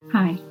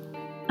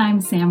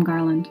I'm Sam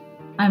Garland.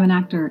 I'm an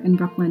actor in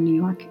Brooklyn, New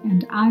York,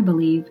 and I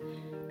believe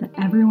that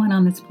everyone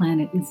on this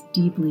planet is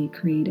deeply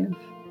creative.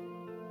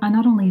 And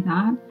not only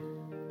that,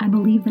 I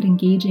believe that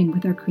engaging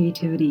with our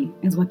creativity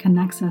is what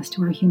connects us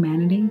to our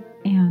humanity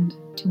and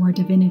to our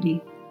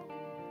divinity.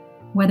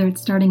 Whether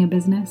it's starting a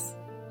business,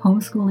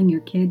 homeschooling your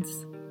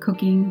kids,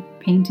 cooking,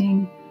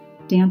 painting,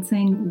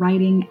 dancing,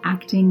 writing,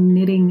 acting,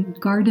 knitting,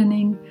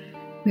 gardening,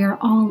 we are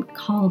all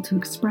called to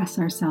express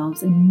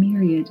ourselves in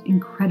myriad,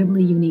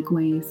 incredibly unique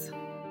ways.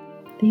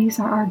 These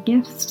are our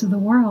gifts to the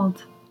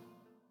world.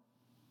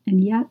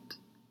 And yet,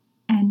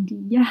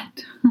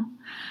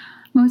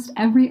 most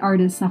every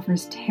artist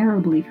suffers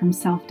terribly from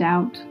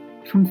self-doubt,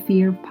 from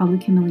fear of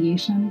public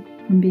humiliation,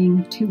 from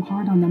being too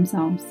hard on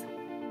themselves.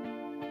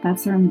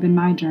 That's certainly been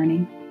my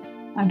journey.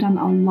 I've done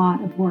a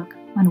lot of work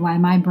on why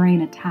my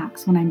brain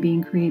attacks when I'm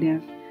being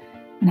creative,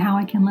 and how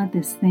I can let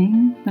this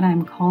thing that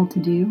I'm called to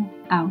do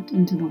out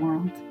into the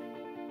world.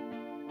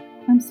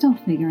 I'm still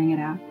figuring it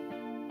out,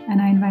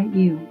 and I invite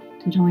you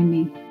to join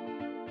me.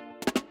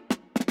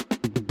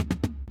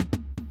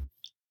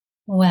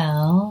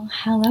 Well,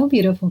 hello,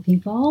 beautiful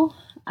people.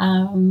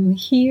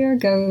 Here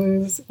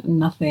goes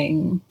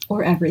nothing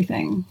or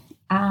everything.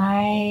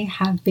 I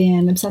have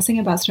been obsessing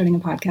about starting a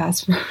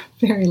podcast for a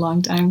very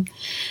long time.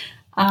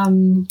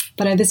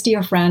 But I have this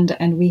dear friend,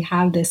 and we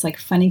have this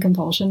funny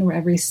compulsion where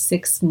every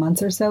 6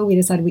 months or so we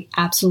decide we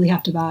absolutely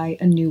have to buy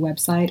a new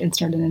website and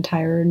start an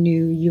entire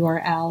new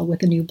URL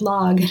with a new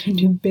blog and a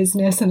new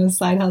business and a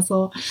side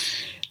hustle.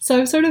 So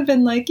I've sort of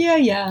been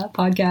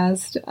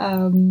podcast.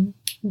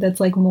 That's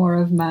more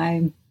of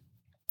my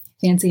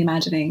fancy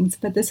imaginings,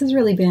 but this has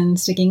really been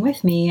sticking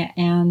with me.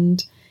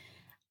 And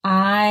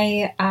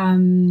I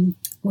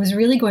was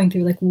really going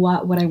through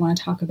what I want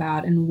to talk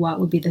about and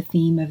what would be the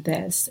theme of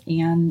this.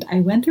 And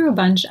I went through a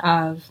bunch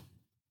of,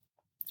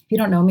 if you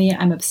don't know me,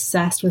 I'm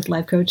obsessed with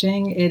life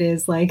coaching. It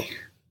is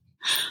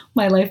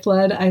my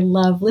lifeblood. I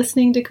love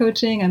listening to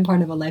coaching. I'm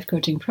part of a life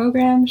coaching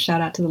program. Shout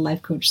out to the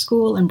Life Coach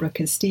School in Brooke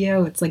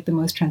Castillo. It's the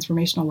most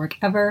transformational work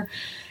ever.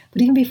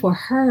 But even before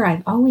her,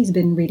 I've always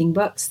been reading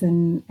books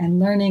and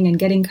learning and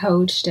getting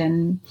coached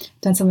and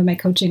done some of my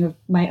coaching of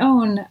my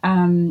own.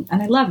 And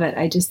I love it.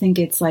 I just think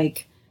it's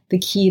the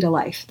key to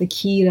life, the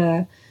key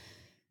to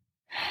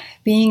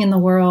being in the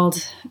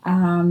world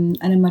in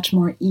a much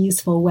more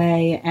easeful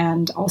way,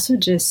 and also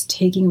just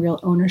taking real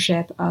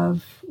ownership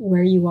of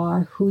where you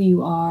are, who you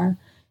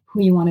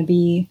want to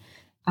be,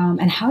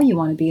 and how you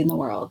want to be in the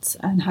world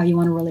and how you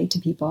want to relate to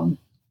people.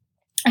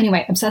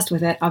 Anyway, obsessed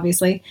with it,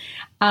 obviously.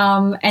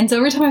 And so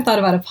every time I've thought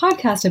about a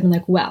podcast, I've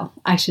been well,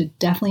 I should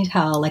definitely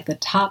tell the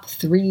top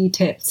 3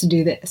 tips to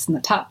do this and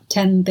the top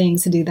 10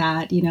 things to do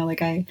that.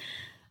 I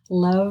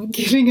love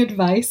giving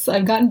advice.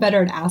 I've gotten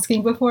better at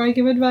asking before I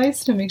give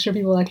advice to make sure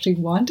people actually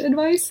want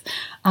advice.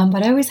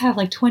 But I always have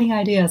 20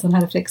 ideas on how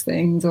to fix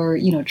things or,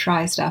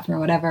 try stuff or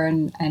whatever.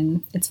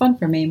 And it's fun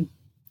for me.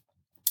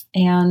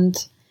 And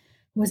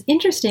what was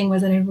interesting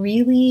was that I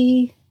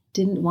really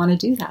didn't want to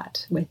do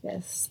that with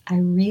this.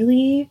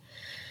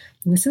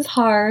 This is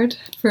hard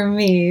for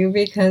me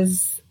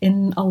because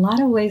in a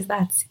lot of ways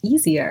that's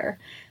easier.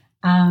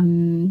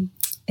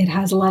 It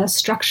has a lot of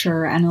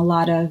structure and a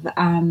lot of,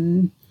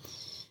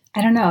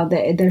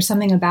 there's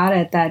something about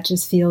it that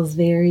just feels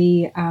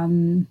very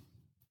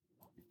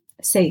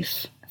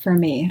safe for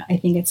me. I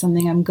think it's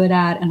something I'm good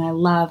at and I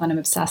love and I'm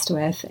obsessed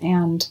with.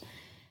 And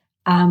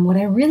what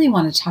I really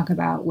want to talk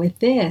about with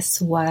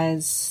this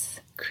was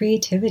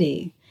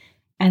creativity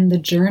and the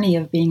journey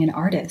of being an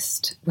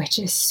artist, which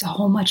is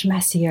so much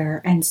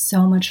messier and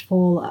so much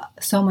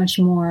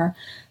more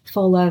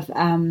full of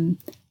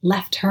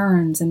left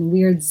turns and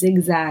weird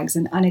zigzags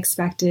and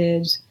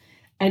unexpected.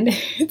 And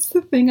it's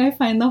the thing I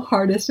find the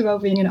hardest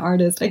about being an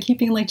artist. I keep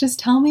being just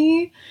tell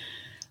me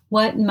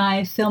what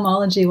my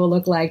filmology will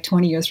look like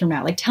 20 years from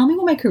now. Tell me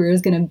what my career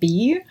is going to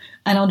be,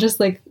 and I'll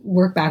just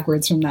work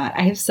backwards from that.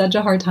 I have such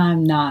a hard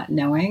time not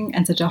knowing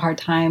and such a hard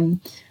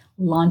time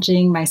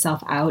launching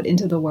myself out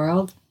into the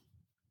world.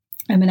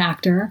 I'm an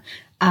actor,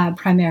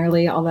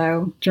 primarily,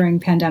 although during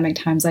pandemic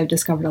times, I've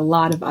discovered a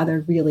lot of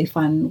other really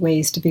fun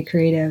ways to be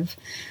creative.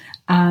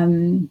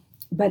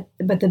 But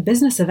the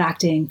business of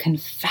acting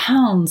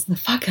confounds the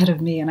fuck out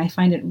of me. And I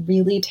find it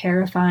really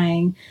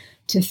terrifying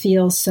to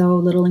feel so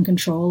little in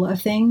control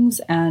of things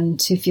and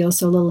to feel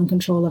so little in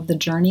control of the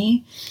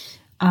journey,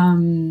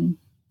 and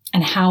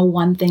how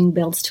one thing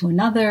builds to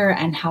another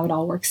and how it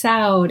all works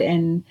out.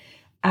 And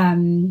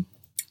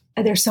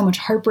there's so much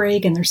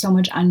heartbreak and there's so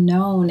much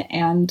unknown.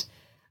 And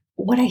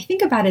what I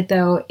think about it,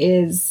 though,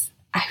 is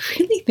I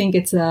really think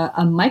it's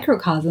a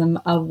microcosm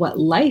of what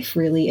life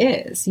really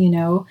is.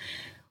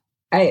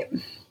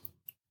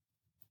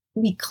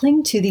 We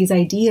cling to these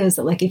ideas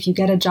that if you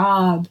get a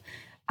job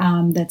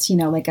that's, a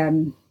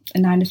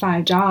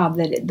 9-to-5 job,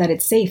 that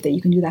it's safe, that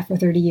you can do that for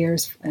 30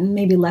 years, and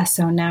maybe less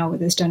so now with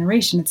this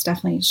generation. It's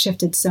definitely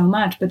shifted so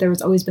much, but there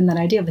was always been that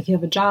idea of you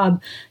have a job,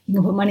 you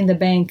can put money in the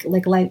bank,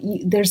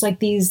 there's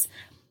these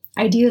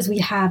ideas we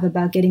have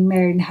about getting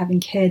married and having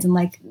kids, and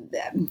like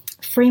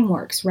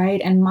frameworks,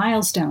 right? And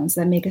milestones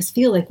that make us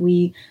feel like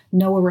we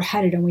know where we're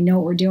headed and we know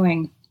what we're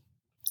doing.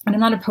 And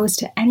I'm not opposed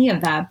to any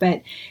of that,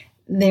 but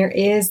there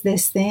is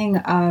this thing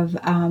of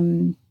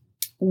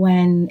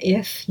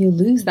if you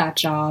lose that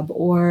job,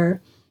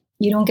 or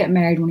you don't get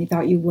married when you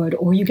thought you would,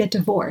 or you get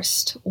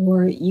divorced,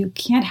 or you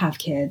can't have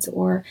kids,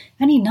 or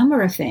any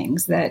number of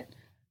things, that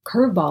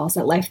curveballs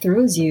that life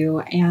throws you.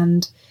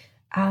 And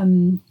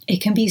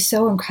it can be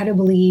so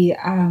incredibly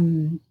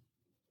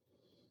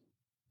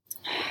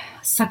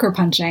sucker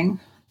punching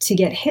to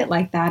get hit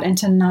like that, and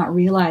to not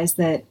realize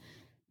that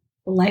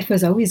life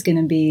was always going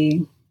to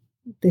be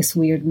this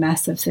weird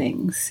mess of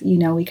things. You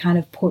know, we kind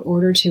of put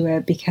order to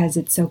it because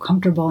it's so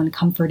comfortable and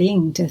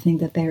comforting to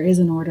think that there is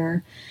an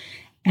order.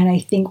 And I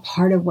think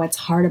part of what's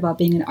hard about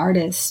being an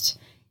artist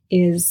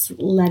is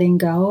letting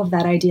go of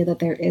that idea that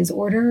there is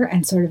order,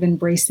 and sort of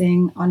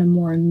embracing on a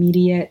more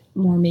immediate,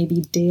 more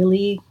maybe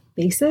daily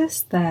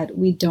basis, that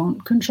we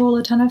don't control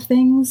a ton of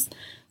things.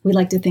 We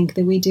like to think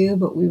that we do,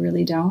 but we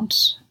really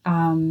don't.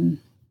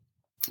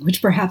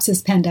 Which perhaps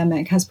this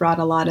pandemic has brought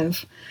a lot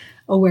of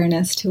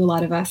awareness to a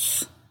lot of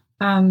us.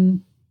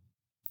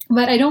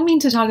 But I don't mean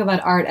to talk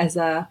about art as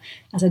a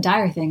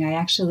dire thing. I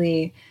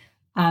actually,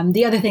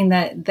 the other thing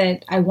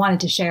that I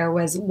wanted to share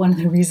was one of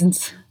the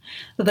reasons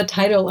that the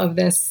title of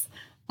this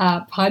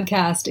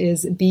podcast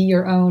is Be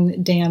Your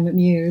Own Damn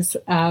Muse.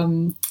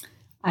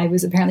 I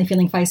was apparently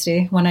feeling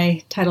feisty when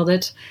I titled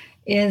it.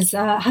 Has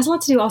a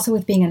lot to do also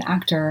with being an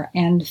actor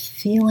and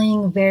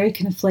feeling very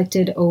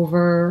conflicted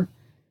over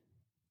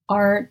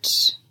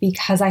art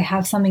because I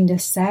have something to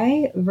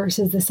say,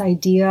 versus this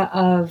idea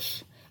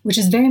of, which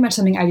is very much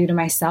something I do to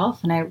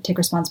myself, and I take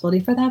responsibility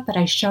for that, but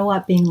I show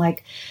up being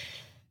like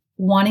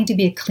wanting to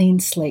be a clean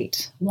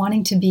slate,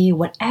 wanting to be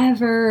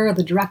whatever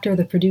the director,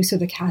 the producer,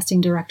 the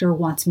casting director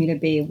wants me to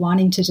be,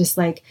 wanting to just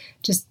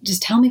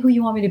tell me who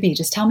you want me to be.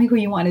 Just tell me who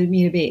you wanted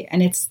me to be.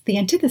 And it's the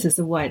antithesis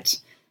of what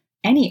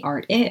any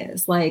art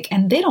is like.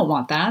 And they don't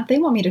want that. They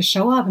want me to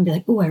show up and be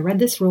like, oh, I read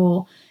this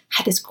role,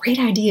 had this great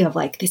idea of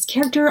like this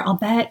character, I'll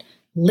bet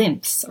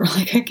limps, or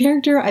like a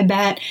character, I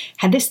bet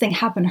had this thing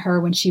happen to her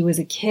when she was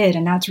a kid,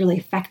 and that's really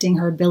affecting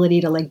her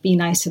ability to like be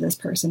nice to this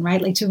person,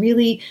 right? Like to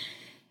really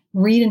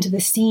read into the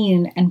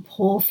scene and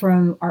pull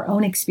from our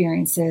own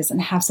experiences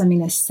and have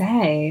something to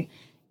say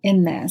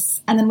in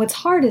this. And then what's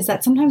hard is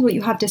that sometimes what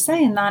you have to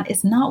say in that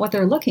is not what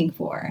they're looking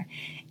for.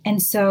 And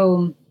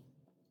so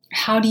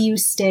how do you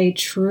stay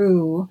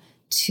true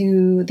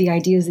to the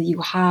ideas that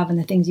you have and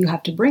the things you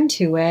have to bring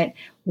to it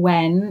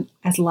when,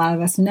 as a lot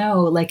of us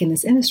know, like in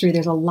this industry,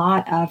 there's a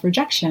lot of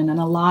rejection and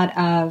a lot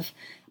of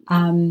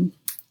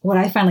what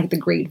I find like the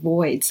great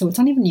void. So it's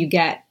not even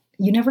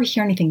you never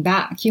hear anything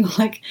back. You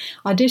like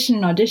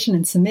audition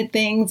and submit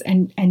things,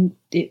 and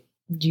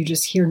you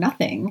just hear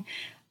nothing,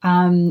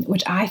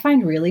 which I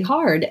find really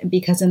hard,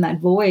 because in that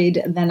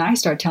void, then I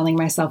start telling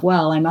myself,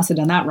 well, I must have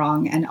done that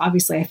wrong. And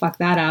obviously I fucked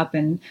that up,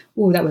 and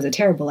ooh, that was a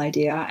terrible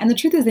idea. And the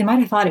truth is they might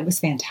have thought it was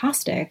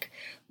fantastic,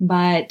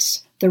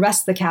 but the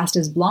rest of the cast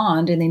is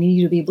blonde and they need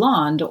you to be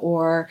blonde,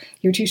 or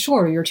you're too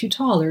short, or you're too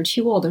tall, or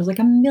too old. There's like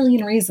a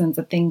million reasons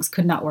that things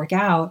could not work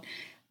out.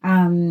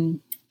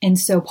 And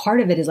so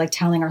part of it is like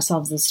telling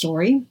ourselves the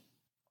story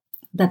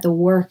that the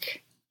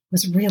work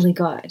was really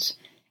good,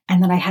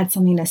 and that I had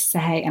something to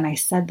say and I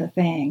said the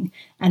thing.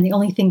 And the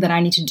only thing that I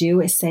need to do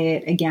is say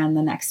it again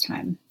the next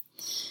time.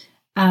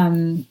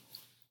 And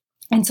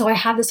so I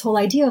have this whole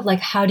idea of like,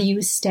 how do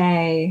you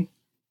stay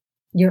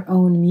your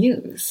own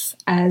muse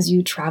as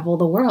you travel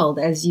the world,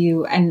 as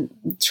in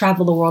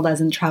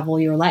travel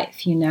your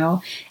life, you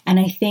know? And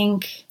I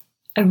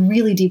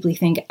really deeply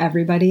think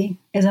everybody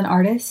is an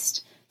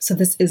artist. So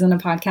this isn't a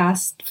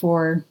podcast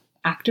for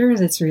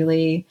actors. It's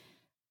really,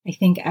 I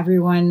think,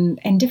 everyone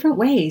in different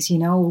ways, you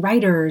know,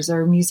 writers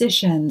or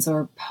musicians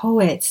or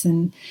poets.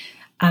 And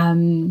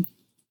I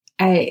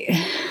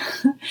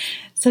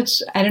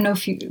don't know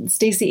if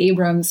Stacey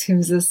Abrams,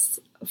 who's this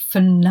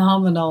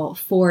phenomenal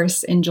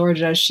force in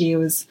Georgia, she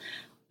was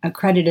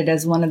credited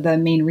as one of the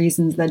main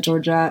reasons that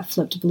Georgia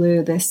flipped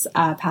blue this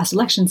past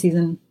election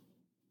season.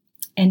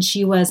 And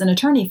she was an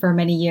attorney for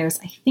many years.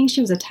 I think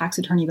she was a tax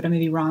attorney, but I may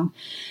be wrong.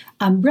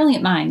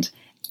 Brilliant mind.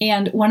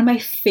 And one of my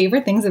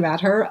favorite things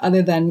about her,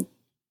 other than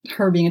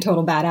her being a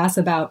total badass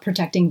about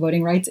protecting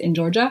voting rights in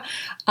Georgia,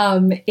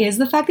 is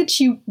the fact that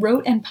she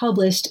wrote and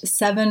published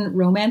 7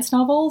 romance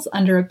novels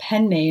under a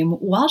pen name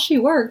while she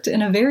worked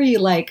in a very,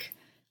 I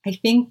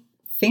think,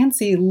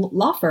 fancy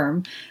law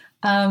firm.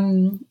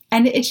 And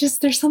it's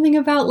just, there's something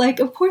about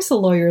of course a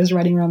lawyer is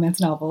writing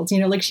romance novels, you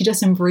know, she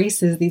just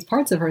embraces these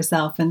parts of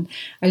herself. And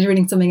I was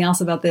reading something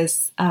else about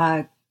this.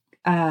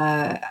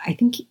 I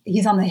think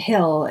he's on the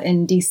Hill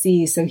in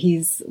DC. So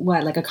he's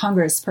a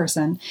Congress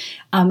person.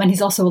 And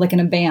he's also in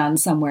a band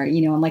somewhere,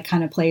 you know, and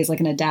kind of plays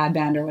in a dad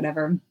band or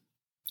whatever.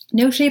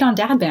 No shade on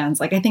dad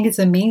bands. I think it's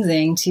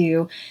amazing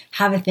to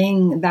have a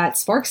thing that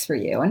sparks for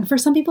you. And for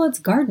some people it's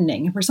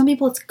gardening. And for some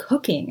people it's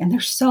cooking. And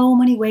there's so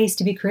many ways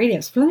to be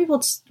creative. For some people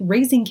it's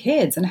raising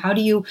kids. And how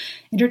do you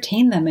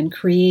entertain them and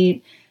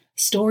create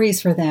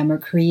stories for them or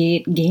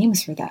create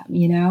games for them.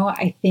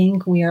 I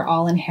think we are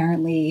all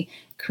inherently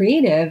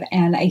creative.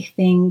 And I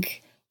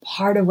think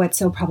part of what's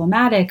so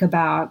problematic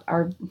about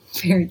our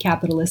very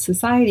capitalist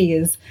society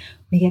is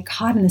we get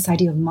caught in this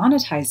idea of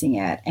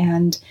monetizing it.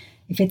 And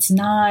if you're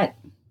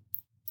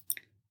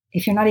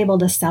not able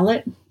to sell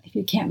it, if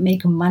you can't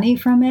make money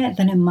from it,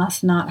 then it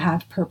must not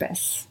have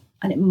purpose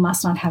and it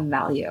must not have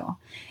value.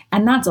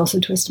 And that's also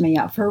twisted me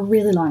up for a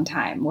really long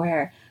time,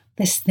 where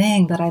this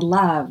thing that I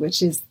love,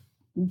 which is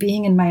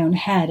being in my own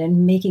head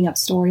and making up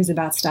stories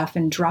about stuff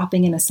and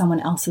dropping into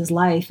someone else's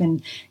life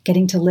and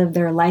getting to live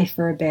their life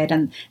for a bit,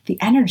 and the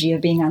energy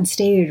of being on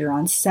stage or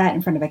on set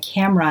in front of a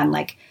camera and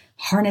like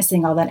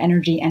harnessing all that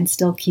energy and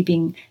still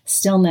keeping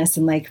stillness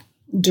and like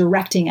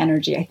directing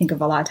energy. I think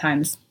of a lot of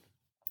times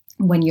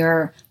when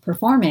you're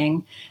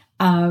performing,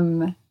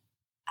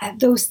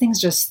 those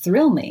things just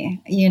thrill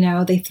me.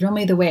 They thrill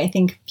me the way I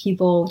think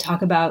people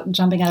talk about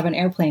jumping out of an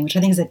airplane, which I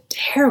think is a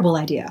terrible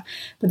idea.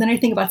 But then I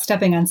think about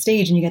stepping on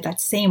stage and you get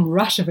that same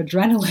rush of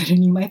adrenaline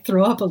and you might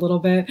throw up a little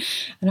bit.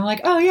 And I'm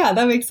like, oh yeah,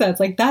 that makes sense.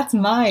 Like that's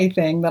my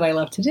thing that I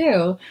love to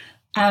do.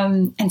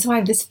 And so I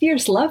have this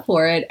fierce love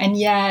for it. And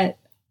yet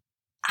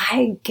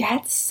I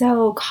get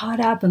so caught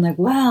up in like,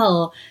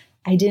 well,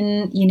 I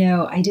didn't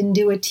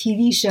do a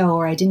TV show,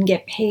 or I didn't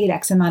get paid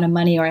X amount of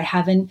money, or I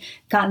haven't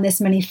gotten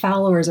this many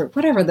followers, or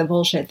whatever the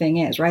bullshit thing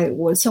is, right?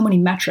 So many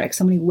metrics,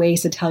 so many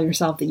ways to tell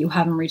yourself that you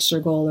haven't reached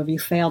your goal or you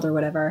failed or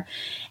whatever.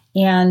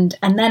 And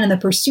then in the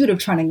pursuit of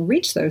trying to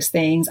reach those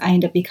things, I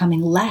end up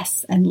becoming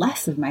less and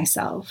less of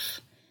myself,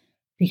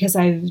 because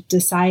I've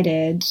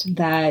decided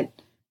that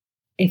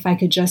if I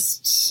could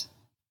just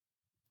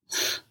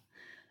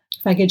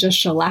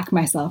shellac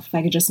myself, if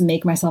I could just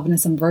make myself into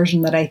some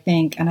version that I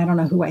think, and I don't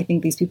know who I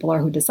think these people are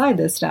who decide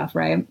this stuff,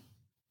 right?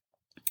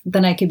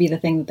 Then I could be the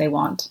thing that they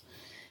want.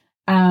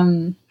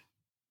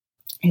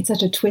 It's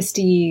such a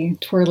twisty,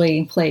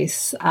 twirly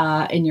place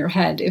in your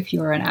head if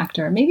you're an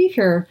actor. Maybe if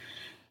you're,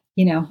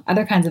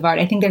 other kinds of art.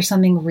 I think there's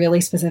something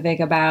really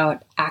specific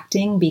about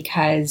acting,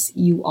 because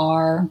you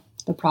are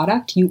the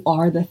product, you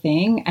are the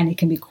thing, and it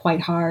can be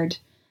quite hard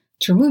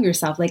to remove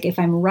yourself. Like if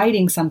I'm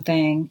writing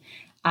something,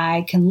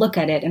 I can look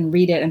at it and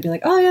read it and be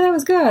like, oh yeah, that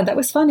was good. That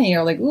was funny.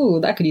 Or like, ooh,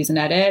 that could use an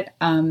edit.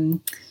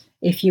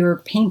 If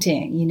you're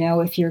painting,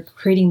 if you're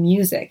creating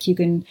music, you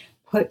can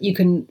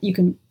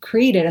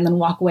create it and then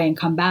walk away and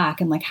come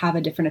back and like have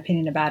a different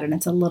opinion about it. And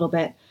it's a little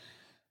bit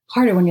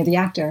harder when you're the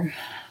actor.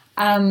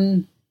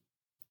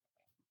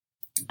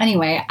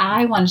 Anyway,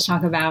 I wanted to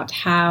talk about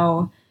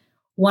how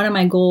one of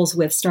my goals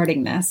with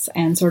starting this,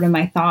 and sort of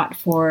my thought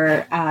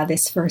for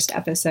this first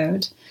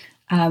episode,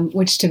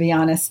 which, to be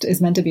honest,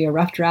 is meant to be a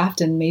rough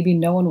draft and maybe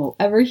no one will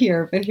ever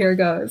hear, but here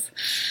goes,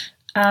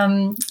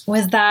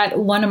 was that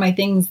one of my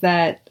things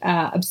that,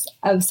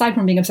 aside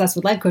from being obsessed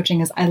with life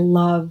coaching, is I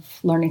love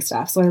learning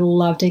stuff. So I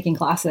love taking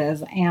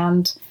classes.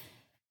 And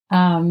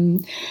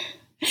I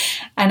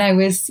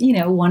was,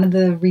 one of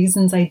the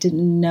reasons I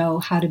didn't know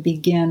how to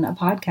begin a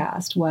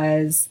podcast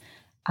was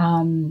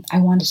I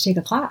wanted to take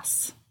a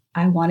class.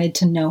 I wanted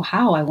to know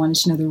how. I wanted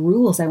to know the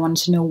rules. I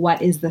wanted to know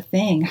what is the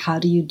thing. How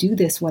do you do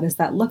this? What does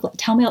that look like?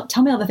 Tell me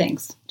all the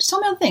things. Just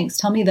tell me all the things.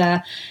 Tell me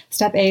the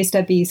step A,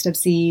 step B, step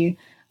C.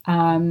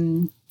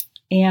 And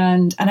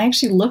I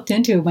actually looked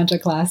into a bunch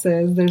of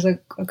classes. There's a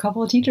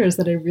couple of teachers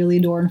that I really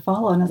adore and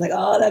follow. And I was like,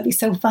 oh, that'd be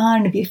so fun.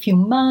 It'd be a few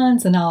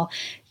months and I'll,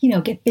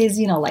 get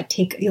busy and I'll I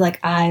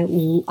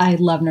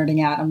love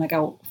nerding out. I'm like,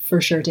 I'll for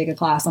sure take a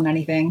class on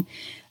anything.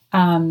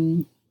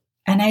 And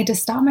I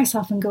just stop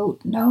myself and go,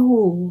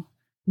 no,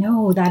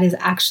 that is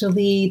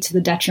actually to the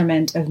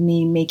detriment of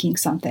me making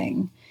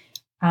something.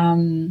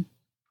 At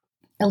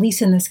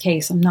least in this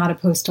case, I'm not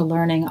opposed to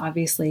learning,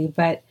 obviously,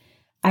 but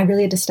I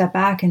really had to step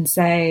back and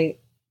say,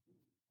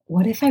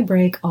 what if I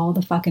break all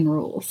the fucking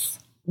rules?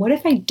 What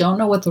if I don't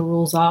know what the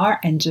rules are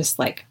and just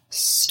like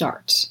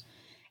start?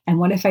 And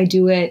what if I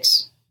do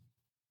it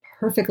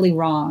perfectly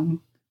wrong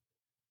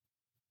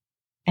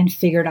and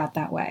figure it out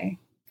that way?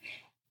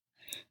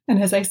 And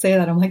as I say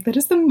that, I'm like, that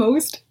is the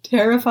most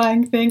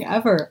terrifying thing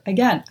ever.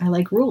 Again, I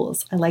like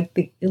rules. I like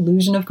the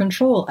illusion of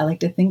control. I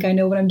like to think I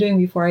know what I'm doing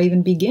before I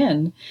even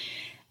begin.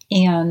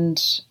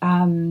 And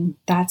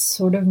that's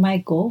sort of my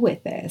goal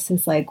with this,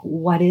 is like,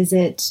 what is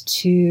it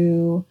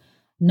to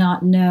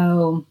not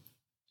know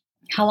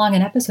how long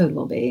an episode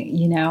will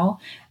be,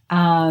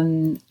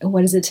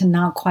 what is it to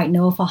not quite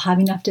know if I'll have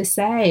enough to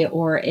say,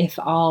 or if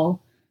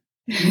I'll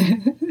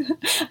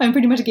I'm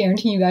pretty much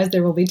guaranteeing you guys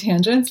there will be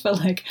tangents, but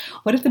like,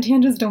 what if the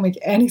tangents don't make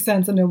any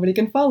sense and nobody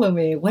can follow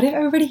me? What if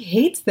everybody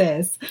hates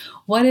this?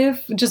 What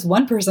if just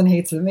one person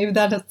hates it? Maybe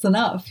that's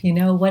enough.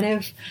 What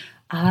if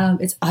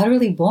it's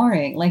utterly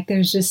boring? Like,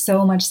 there's just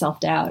so much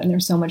self-doubt and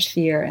there's so much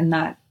fear, and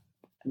that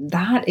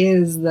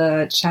is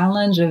the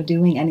challenge of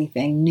doing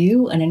anything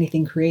new and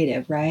anything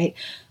creative, right?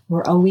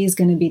 We're always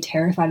going to be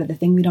terrified of the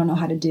thing we don't know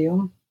how to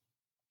do.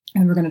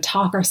 And we're going to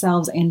talk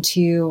ourselves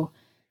into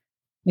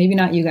maybe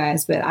not you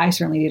guys, but I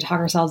certainly do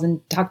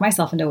talk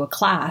myself into a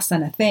class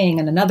and a thing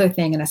and another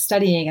thing and a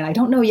studying. And I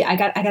don't know yet. I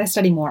got to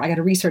study more. I got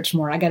to research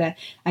more. I got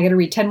to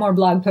read 10 more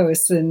blog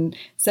posts and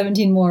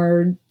 17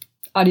 more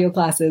audio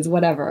classes,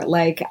 whatever.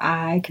 Like,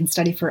 I can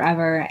study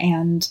forever.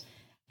 And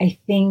I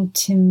think,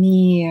 to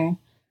me,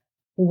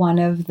 one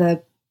of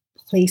the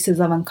places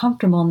of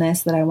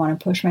uncomfortableness that I want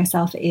to push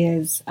myself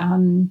is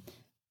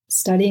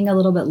studying a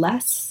little bit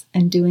less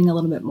and doing a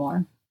little bit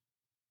more,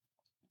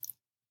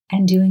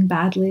 and doing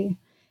badly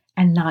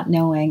and not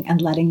knowing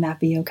and letting that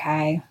be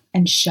okay,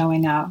 and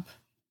showing up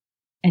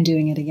and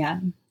doing it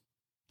again.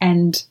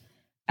 And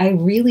I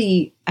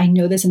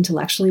know this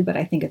intellectually, but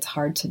I think it's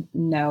hard to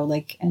know,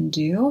 like, and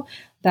do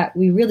that.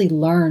 We really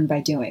learn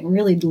by doing,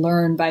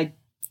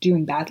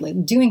 doing badly,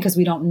 doing because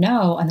we don't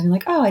know. And then you're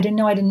like, oh, I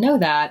didn't know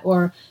that.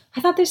 Or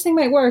I thought this thing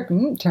might work.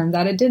 Turns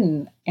out it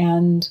didn't.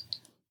 And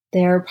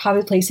there are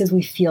probably places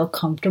we feel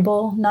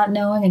comfortable not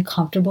knowing and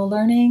comfortable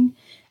learning.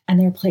 And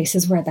there are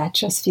places where that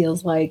just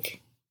feels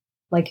like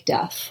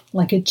death.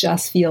 Like, it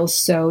just feels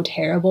so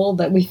terrible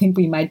that we think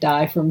we might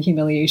die from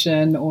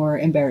humiliation or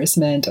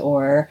embarrassment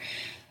or,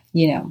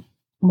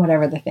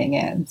 whatever the thing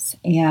is.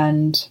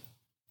 And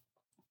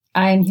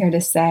I'm here to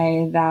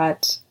say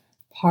that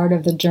part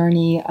of the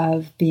journey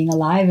of being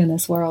alive in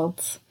this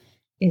world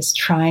is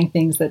trying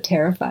things that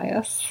terrify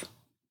us.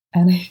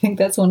 And I think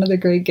that's one of the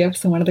great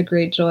gifts and one of the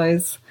great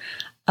joys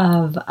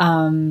of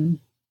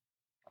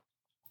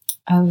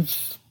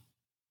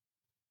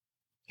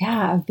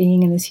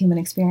being in this human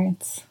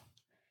experience.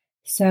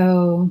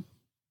 So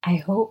I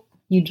hope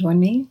you join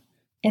me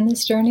in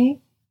this journey.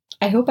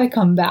 I hope I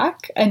come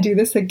back and do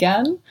this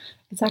again.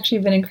 It's actually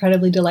been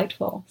incredibly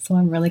delightful. So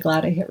I'm really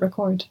glad I hit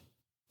record.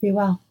 Be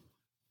well.